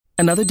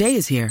Another day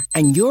is here,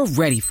 and you're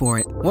ready for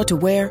it. What to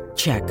wear?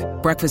 Check.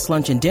 Breakfast,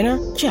 lunch, and dinner?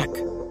 Check.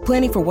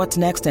 Planning for what's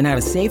next and how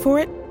to save for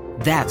it?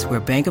 That's where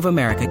Bank of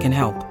America can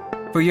help.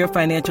 For your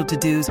financial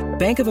to-dos,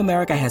 Bank of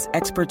America has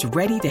experts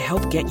ready to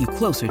help get you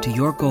closer to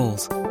your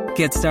goals.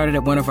 Get started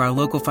at one of our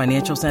local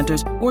financial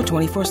centers or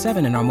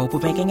 24/7 in our mobile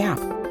banking app.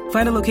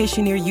 Find a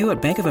location near you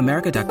at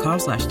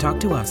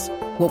bankofamerica.com/talktous.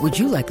 What would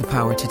you like the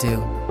power to do?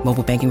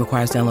 Mobile banking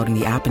requires downloading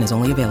the app and is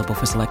only available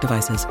for select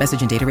devices.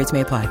 Message and data rates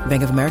may apply.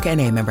 Bank of America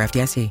N.A., member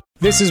FDIC.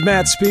 This is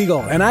Matt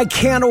Spiegel, and I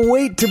can't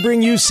wait to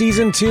bring you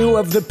Season 2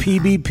 of the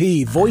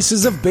PBP,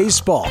 Voices of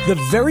Baseball. The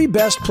very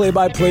best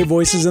play-by-play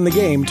voices in the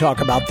game talk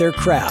about their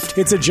craft.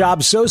 It's a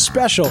job so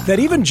special that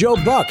even Joe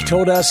Buck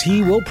told us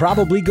he will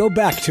probably go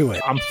back to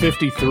it. I'm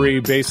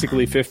 53,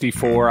 basically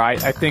 54. I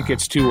think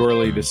it's too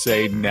early to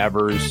say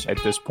nevers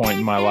at this point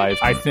in my life.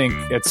 I think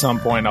at some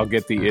point I'll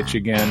get the itch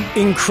again.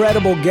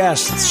 Incredible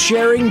guests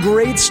sharing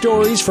great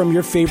stories from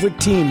your favorite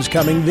teams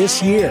coming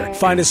this year.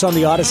 Find us on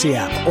the Odyssey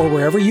app or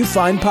wherever you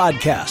find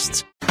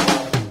podcasts.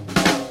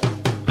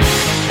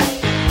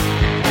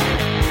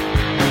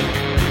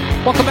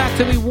 Welcome back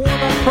to the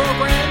warm-up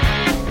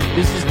program.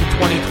 This is the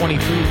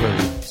 2023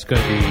 version. It's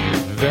going to be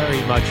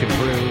very much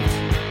improved.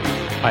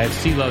 I have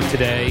CeeLo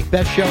today.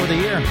 Best show of the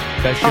year.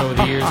 Best show of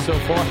the year so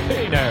far.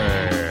 Hey,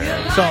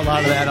 nerd. Saw a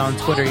lot of that on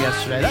Twitter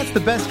yesterday. That's the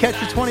best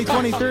catch of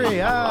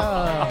 2023.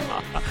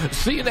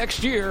 See you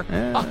next year.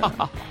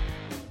 Yeah.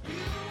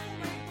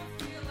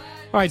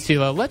 All right,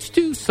 CeeLo, let's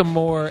do some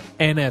more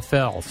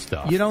NFL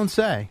stuff. You don't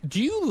say.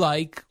 Do you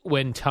like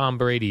when Tom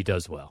Brady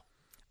does well?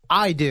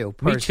 I do,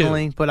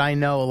 personally, but I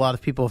know a lot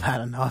of people have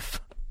had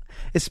enough.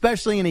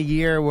 Especially in a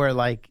year where,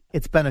 like,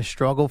 it's been a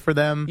struggle for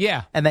them.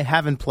 Yeah. And they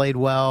haven't played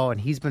well, and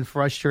he's been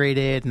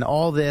frustrated, and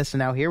all this, and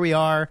now here we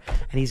are,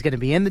 and he's going to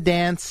be in the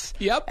dance.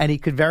 Yep. And he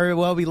could very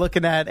well be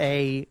looking at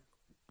a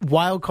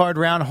wild card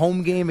round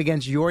home game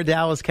against your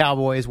Dallas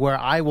Cowboys, where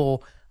I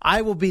will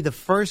be the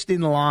first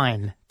in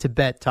line to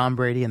bet Tom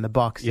Brady and the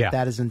Bucs. Yeah. If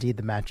that is indeed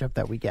the matchup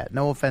that we get.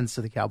 No offense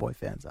to the Cowboy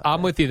fans out there.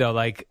 I'm with you, though.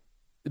 Like,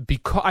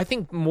 I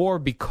think more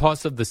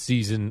because of the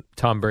season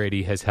Tom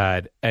Brady has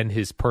had and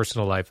his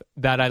personal life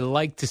that I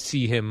like to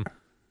see him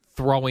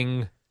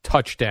throwing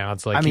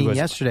touchdowns. Like,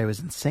 yesterday was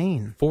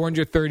insane.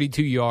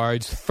 432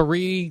 yards,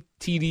 3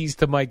 TDs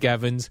to Mike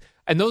Evans,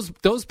 and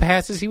those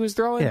passes he was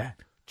throwing,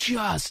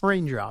 just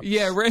raindrops.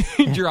 Yeah,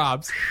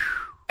 raindrops.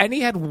 And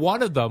he had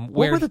one of them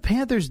where... What were the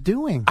Panthers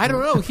doing? I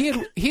don't know.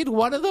 He had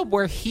one of them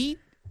where he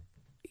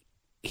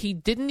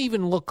didn't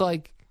even look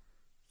like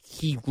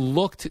he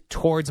looked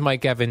towards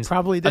Mike Evans.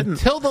 Probably didn't.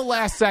 Until the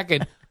last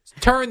second.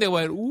 Turned and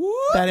went, whoop.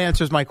 That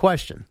answers my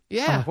question.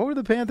 Yeah. What were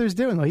the Panthers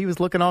doing? Well, he was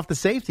looking off the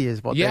safety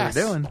is what they were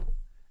doing.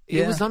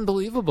 It was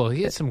unbelievable.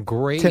 He had some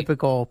great...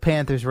 Typical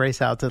Panthers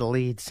race out to the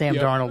lead. Sam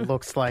Darnold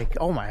looks like,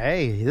 oh my,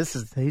 hey,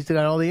 he's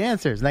got all the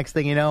answers. Next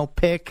thing you know,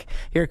 pick.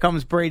 Here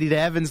comes Brady to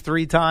Evans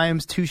 3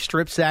 times, 2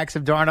 strip sacks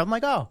of Darnold. I'm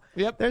like,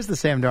 there's the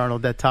Sam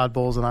Darnold that Todd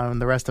Bowles and I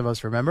and the rest of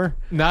us remember.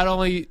 Not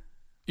only,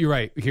 you're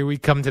right, here we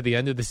come to the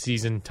end of the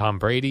season. Tom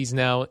Brady's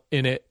now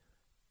in it.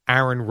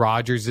 Aaron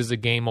Rodgers is a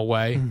game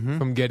away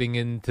from getting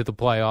into the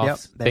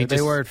playoffs. Yep.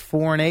 They were at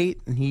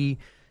 4-8, and he...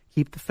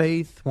 Keep the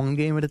faith, one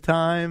game at a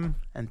time,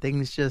 and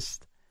things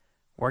just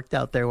worked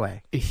out their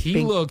way.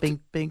 He looked,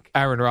 bink.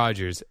 Aaron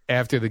Rodgers,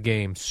 after the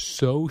game,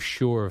 so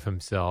sure of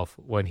himself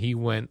when he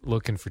went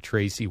looking for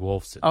Tracy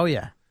Wolfson. Oh,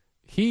 yeah.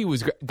 He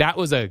was, that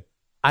was a...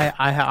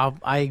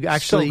 I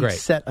actually so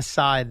set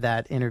aside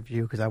that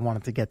interview because I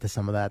wanted to get to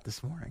some of that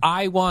this morning.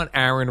 I want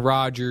Aaron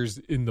Rodgers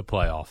in the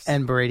playoffs.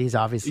 And Brady's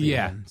obviously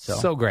in.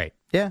 So great.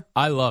 Yeah.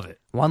 I love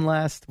it.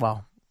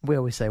 We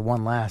always say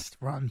one last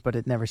run, but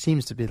it never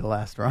seems to be the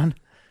last run.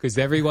 Because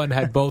everyone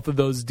had both of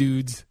those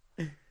dudes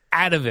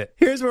out of it.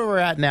 Here's where we're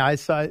at now. I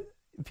saw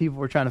people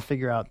were trying to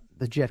figure out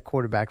the Jet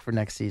quarterback for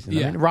next season.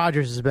 Yeah. I mean,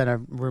 Rodgers has been a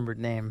rumored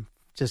name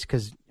just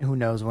because who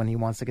knows when he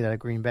wants to get out of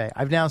Green Bay.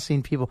 I've now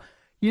seen people,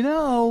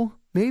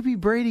 maybe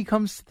Brady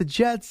comes to the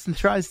Jets and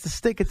tries to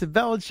stick it to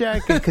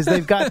Belichick because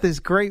they've got this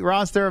great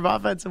roster of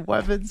offensive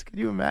weapons. Can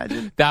you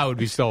imagine? That would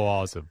be so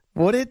awesome.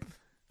 Would it?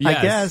 Yes.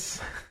 I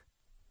guess.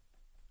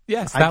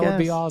 Yes, that would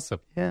be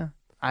awesome. Yeah.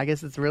 I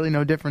guess it's really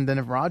no different than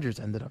if Rodgers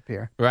ended up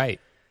here. Right.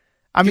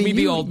 I mean,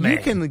 the old man. You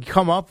can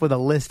come up with a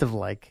list of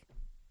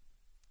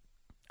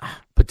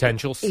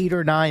potentials, 8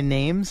 or 9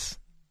 names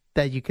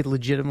that you could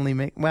legitimately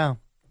make. Well,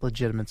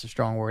 legitimate's a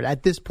strong word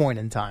at this point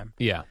in time.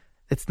 Yeah,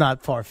 it's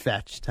not far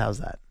fetched. How's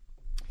that?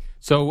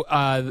 So,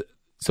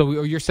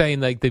 you're saying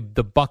like the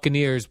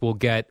Buccaneers will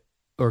get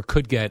or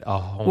could get a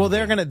home. Well,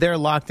 they're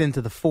locked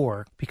into the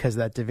 4 because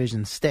that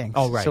division stinks.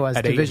 Oh, right. So as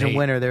At division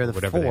winner, they're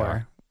the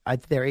 4.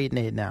 They're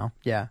 8-8 now.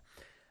 Yeah.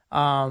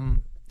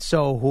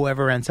 So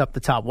whoever ends up the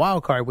top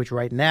wild card, which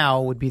right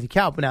now would be the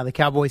Cowboys. Now the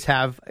Cowboys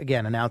have,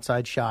 again, an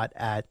outside shot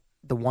at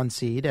the 1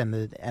 seed and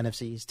the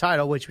NFC East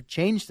title, which would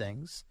change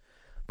things.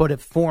 But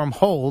if form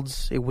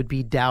holds, it would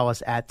be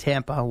Dallas at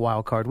Tampa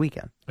wild card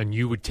weekend. And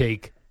you would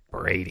take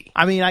Brady.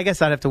 I mean, I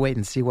guess I'd have to wait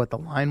and see what the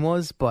line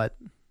was, but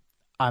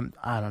I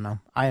don't know.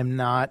 I am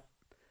not.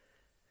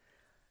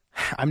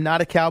 I'm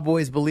not a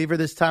Cowboys believer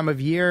this time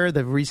of year.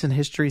 The recent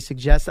history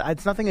suggests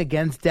it's nothing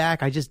against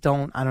Dak. I just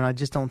don't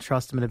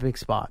trust him in a big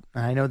spot.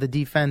 I know the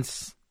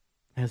defense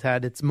has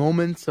had its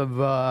moments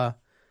of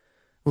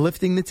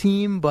lifting the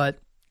team, but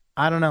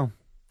I don't know.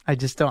 I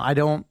just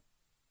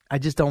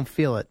don't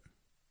feel it.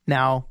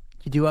 Now,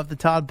 you do have the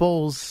Todd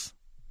Bowles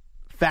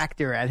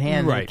factor at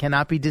hand that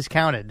cannot be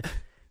discounted.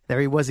 There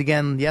he was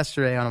again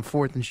yesterday on a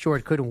 4th and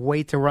short. Couldn't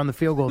wait to run the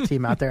field goal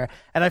team out there.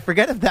 And I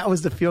forget if that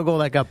was the field goal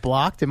that got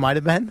blocked. It might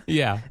have been.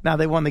 Yeah. Now,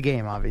 they won the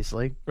game,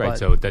 obviously. Right,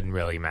 so it doesn't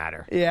really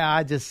matter.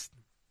 Yeah, that's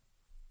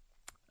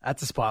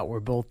a spot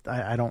where both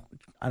I don't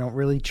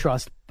really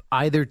trust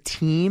either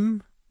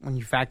team when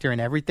you factor in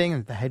everything,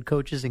 and the head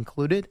coaches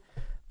included.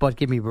 But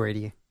give me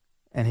Brady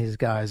and his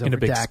guys over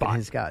Dak and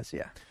his guys.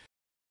 Yeah.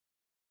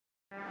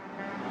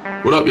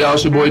 What up, y'all?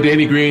 It's your boy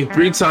Danny Green,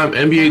 3-time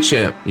NBA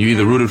champ. You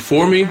either rooted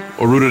for me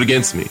or rooted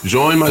against me.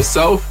 Join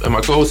myself and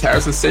my co-host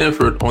Harrison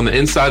Sanford on the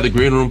Inside the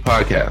Green Room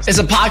podcast. It's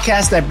a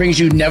podcast that brings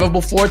you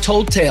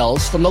never-before-told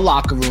tales from the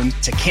locker room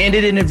to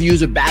candid interviews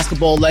with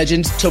basketball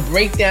legends to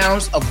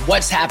breakdowns of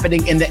what's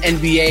happening in the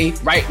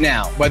NBA right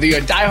now. Whether you're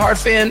a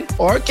diehard fan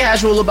or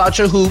casual about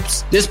your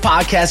hoops, this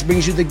podcast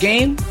brings you the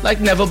game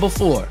like never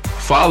before.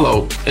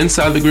 Follow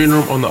Inside the Green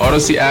Room on the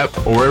Odyssey app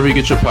or wherever you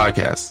get your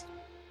podcasts.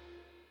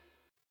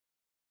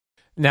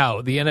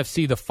 Now, the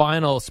NFC, the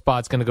final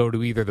spot's going to go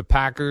to either the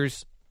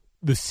Packers,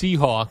 the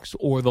Seahawks,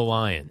 or the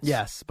Lions.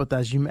 Yes, but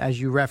as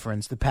you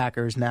referenced, the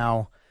Packers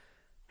now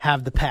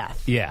have the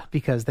path. Yeah.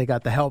 Because they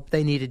got the help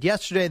they needed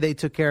yesterday. They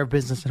took care of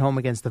business at home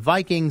against the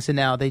Vikings, and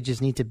now they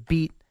just need to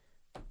beat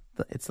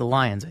it's the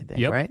Lions, I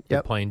think, right? Yep.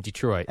 They're playing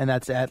Detroit. And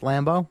that's at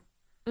Lambeau?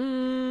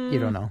 You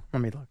don't know.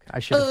 Let me look. I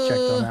should have checked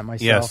on that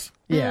myself.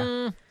 Yes.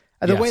 Yeah.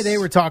 The way they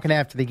were talking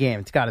after the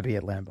game, it's got to be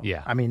at Lambeau.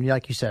 Yeah. I mean,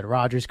 like you said,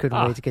 Rodgers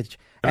couldn't wait to get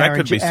that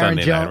could be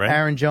Sunday night, right?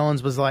 Aaron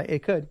Jones was like,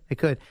 it could.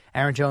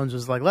 Aaron Jones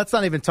was like, let's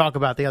not even talk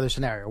about the other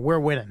scenario. We're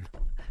winning.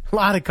 A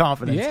lot of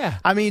confidence. Yeah.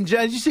 I mean,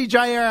 did you see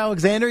Jair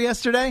Alexander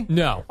yesterday?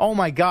 No. Oh,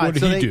 my God.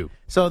 What did he do?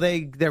 So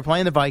they're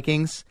playing the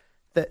Vikings.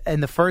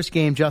 In the first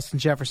game, Justin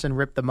Jefferson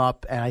ripped them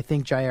up, and I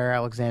think Jair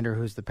Alexander,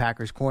 who's the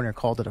Packers corner,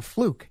 called it a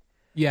fluke.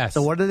 Yes.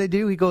 So what did they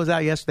do? He goes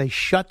out yesterday,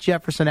 shut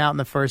Jefferson out in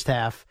the first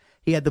half.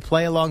 He had to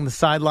play along the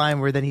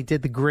sideline where then he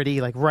did the gritty,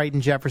 like right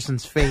in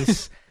Jefferson's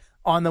face.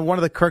 On one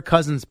of the Kirk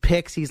Cousins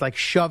picks, he's like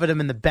shoving him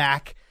in the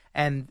back.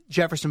 And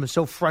Jefferson was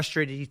so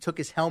frustrated, he took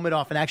his helmet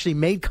off and actually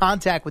made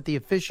contact with the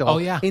official. Oh,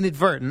 yeah.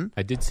 Inadvertent.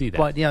 I did see that.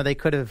 But, they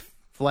could have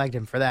flagged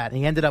him for that. And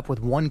he ended up with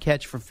one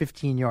catch for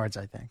 15 yards,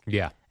 I think.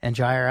 Yeah. And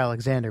Jair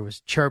Alexander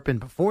was chirping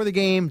before the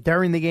game,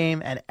 during the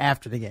game, and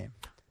after the game.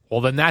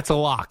 Well, then that's a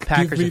lock.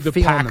 Packers Give me are the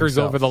feeling Packers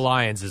themselves. over the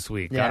Lions this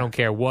week. Yeah. I don't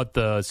care what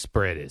the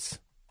spread is.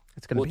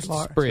 It's going to What's be the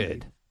large.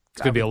 spread?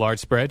 It's going to be a large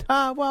spread?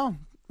 Well,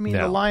 I mean,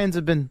 the Lions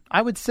have been,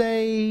 I would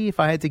say, if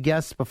I had to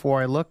guess before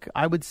I look,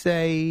 I would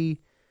say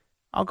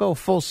I'll go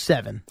full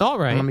 7. All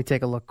right. Let me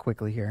take a look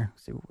quickly here.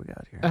 See what we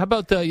got here. How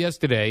about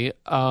yesterday,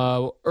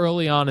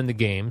 early on in the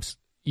games,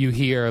 you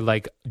hear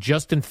like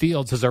Justin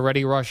Fields has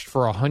already rushed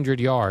for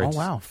 100 yards. Oh,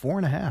 wow.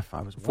 4.5.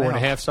 I was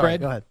 4.5 Sorry,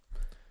 spread? go ahead.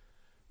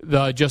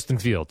 The Justin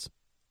Fields.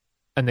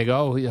 And they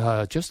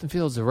go, Justin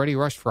Fields already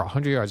rushed for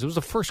 100 yards. It was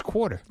the first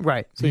quarter.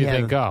 Right. So you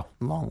think,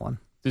 long one.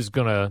 this is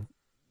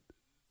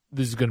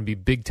gonna be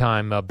big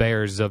time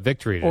Bears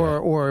victory today.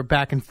 Or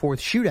back and forth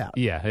shootout.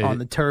 Yeah. On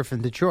the turf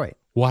in Detroit.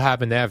 What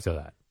happened after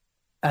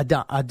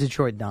that? A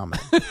Detroit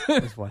dominant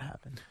is what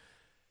happened.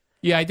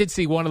 Yeah, I did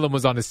see one of them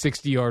was on a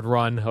 60-yard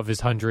run of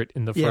his 100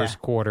 in the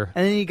first quarter.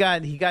 And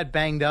then he got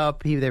banged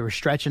up. They were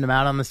stretching him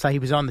out on the side. He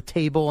was on the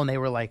table, and they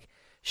were like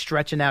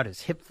stretching out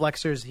his hip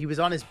flexors. He was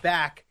on his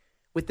back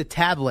with the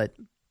tablet.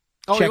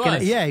 Oh, checking he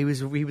was? it. Yeah, he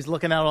was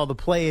looking at all the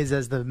plays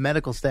as the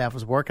medical staff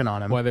was working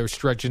on him. While they were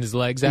stretching his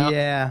legs out?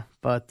 Yeah,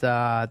 but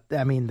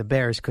I mean, the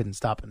Bears couldn't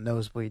stop a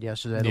nosebleed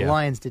yesterday. The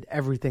Lions did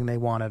everything they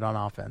wanted on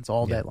offense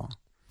all day long.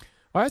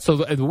 All right, so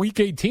the week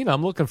 18,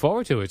 I'm looking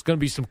forward to it. It's going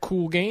to be some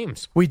cool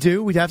games. We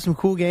do. We have some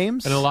cool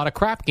games. And a lot of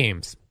crap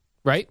games,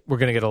 right? We're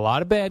going to get a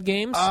lot of bad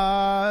games.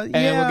 And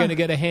we're going to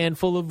get a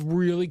handful of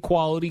really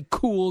quality,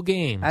 cool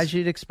games. As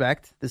you'd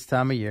expect this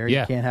time of year.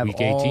 Yeah, you can't have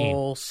week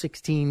all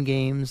 16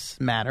 games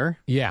matter.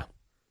 Yeah.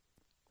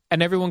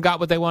 And everyone got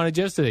what they wanted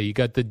yesterday. You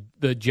got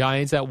the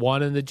Giants at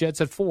 1 and the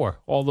Jets at 4.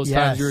 All those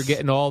times you were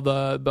getting all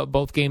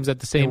both games at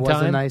the same time. It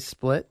was a nice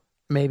split.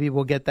 Maybe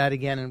we'll get that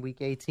again in Week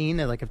 18.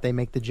 Like if they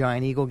make the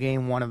Giant-Eagle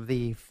game one of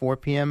the 4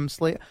 p.m.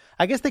 slate.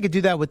 I guess they could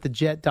do that with the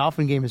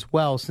Jet-Dolphin game as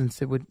well,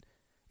 since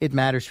it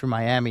matters for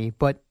Miami.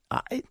 But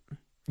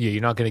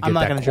you're not going to get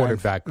that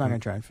quarterback. I'm not going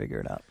to try and figure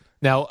it out.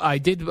 Now, I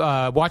did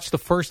watch the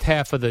first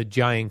half of the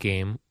Giant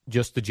game,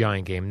 just the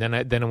Giant game.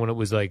 Then when it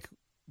was like,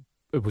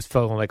 it was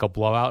feeling like a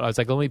blowout, I was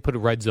like, let me put a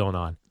red zone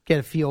on. Get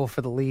a feel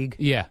for the league.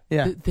 Yeah.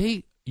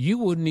 You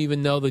wouldn't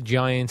even know the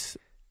Giants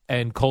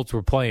and Colts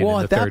were playing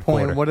in the third quarter. Well, at that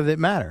point, what did it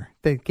matter?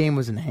 The game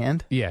was in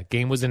hand. Yeah,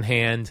 game was in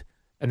hand,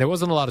 and there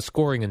wasn't a lot of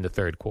scoring in the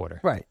third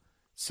quarter. Right.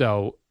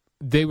 So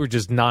they were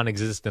just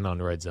non-existent on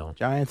the red zone.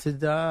 Giants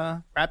had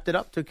wrapped it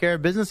up, took care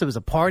of business. It was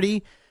a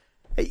party.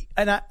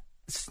 And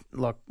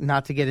Look,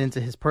 not to get into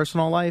his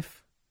personal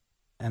life,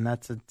 and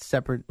that's a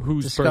separate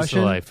Whose discussion.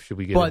 personal life should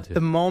we get But into?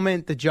 the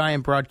moment the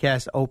Giant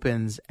broadcast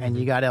opens and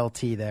you got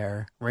LT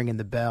there ringing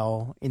the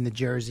bell in the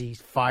jersey,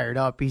 he's fired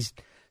up, he's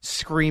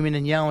screaming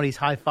and yelling, he's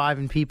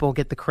high-fiving people,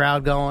 get the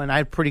crowd going. I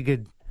had pretty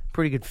good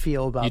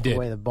feel about the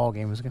way the ball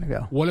game was going to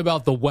go. What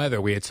about the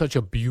weather? We had such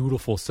a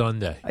beautiful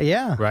Sunday.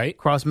 Yeah. Right?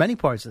 Across many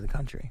parts of the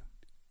country.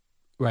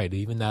 Right,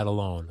 even that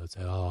alone. It's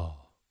like, oh.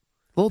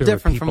 A little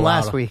different from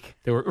last week.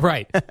 There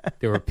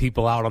were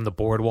people out on the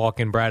boardwalk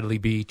in Bradley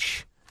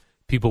Beach.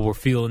 People were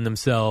feeling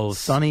themselves.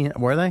 Sunny,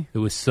 were they? It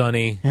was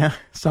sunny. Yeah,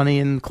 sunny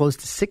and close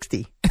to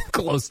 60.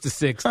 Close to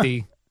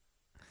 60.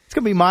 It's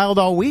going to be mild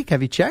all week.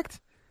 Have you checked?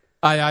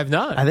 I've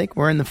not. I think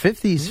we're in the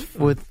 50s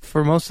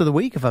for most of the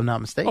week, if I'm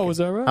not mistaken. Oh, is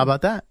that right? How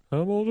about that?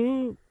 How about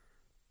that?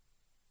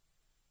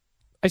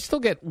 I still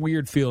get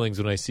weird feelings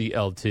when I see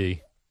LT.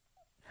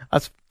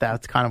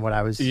 That's kind of what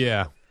I was.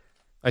 Yeah.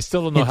 I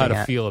still don't know how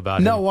to feel about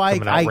him. No, I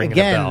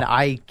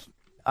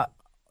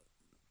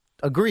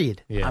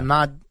agreed. Yeah. I'm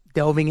not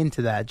delving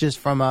into that. Just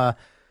from a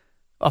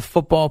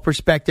football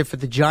perspective for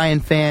the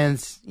Giant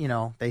fans,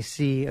 they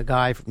see a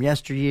guy from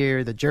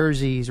yesteryear, the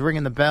jersey, he's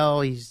ringing the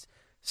bell, he's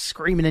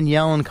screaming and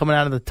yelling coming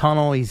out of the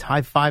tunnel, he's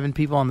high-fiving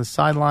people on the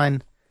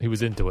sideline. He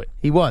was into it.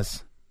 He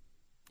was.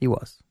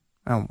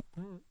 Why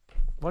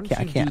don't you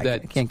do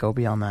that? I can't go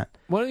beyond that.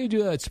 Why don't you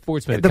do that at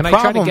Sportsman? Can I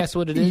try to guess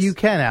what it is? You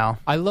can, Al.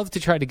 I love to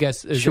try to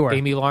guess. Is Sure. it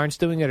Amy Lawrence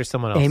doing it or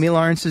someone else? Amy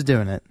Lawrence is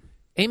doing it.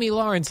 Amy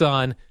Lawrence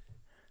on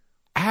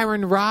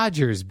Aaron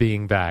Rodgers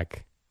being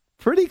back.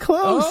 Pretty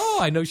close. Oh,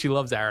 I know she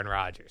loves Aaron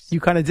Rodgers. You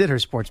kind of did her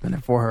Sports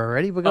Minute for her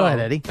already, but go ahead,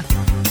 Eddie.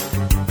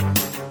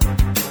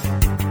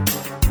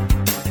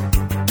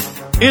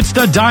 It's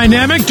the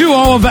dynamic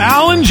duo of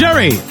Al and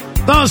Jerry,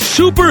 the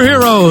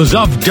superheroes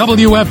of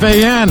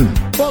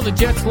WFAN. Well, the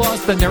Jets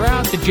lost and they're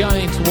out. The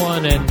Giants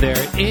won and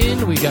they're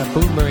in. We got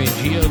Boomer and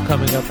Gio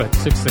coming up at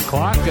 6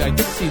 o'clock. I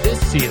did see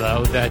this,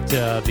 CeeLo, that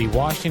the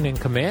Washington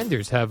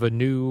Commanders have a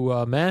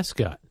new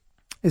mascot.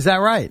 Is that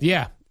right?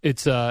 Yeah,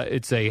 it's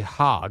a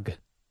hog.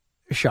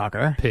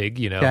 Shocker. Pig,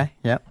 Okay,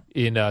 yep.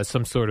 In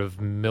some sort of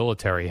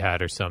military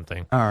hat or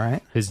something. All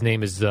right. His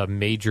name is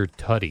Major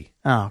Tuddy.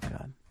 Oh,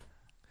 God.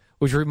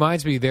 Which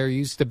reminds me, there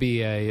used to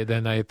be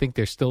I think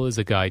there still is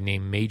a guy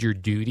named Major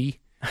Duty.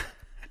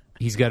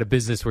 He's got a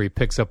business where he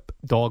picks up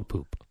dog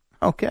poop.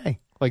 Okay.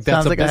 Like that's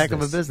Sounds like business. a heck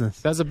of a business.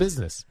 That's a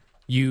business.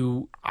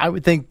 I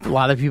would think a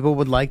lot of people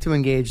would like to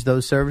engage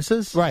those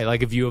services. Right.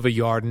 Like if you have a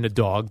yard and a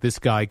dog, this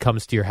guy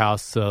comes to your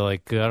house,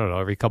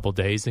 every couple of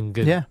days and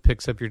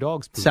picks up your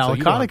dog's poop. Sal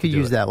Licata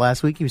used that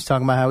last week. He was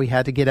talking about how he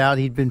had to get out.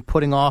 He'd been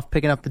putting off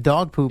picking up the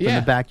dog poop in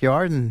the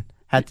backyard and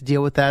had to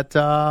deal with that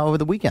over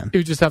the weekend.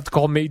 You just have to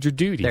call Major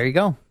Duty. There you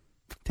go.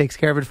 Takes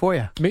care of it for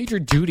you. Major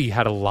Duty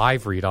had a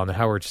live read on the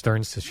Howard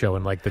Stern show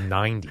in the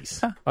 90s.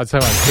 That's how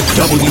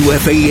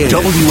WFAN,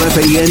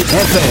 WFAN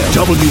FM,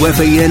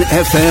 WFAN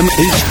FM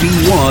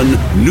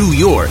HD1, New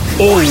York.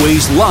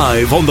 Always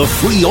live on the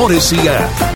free Odyssey app.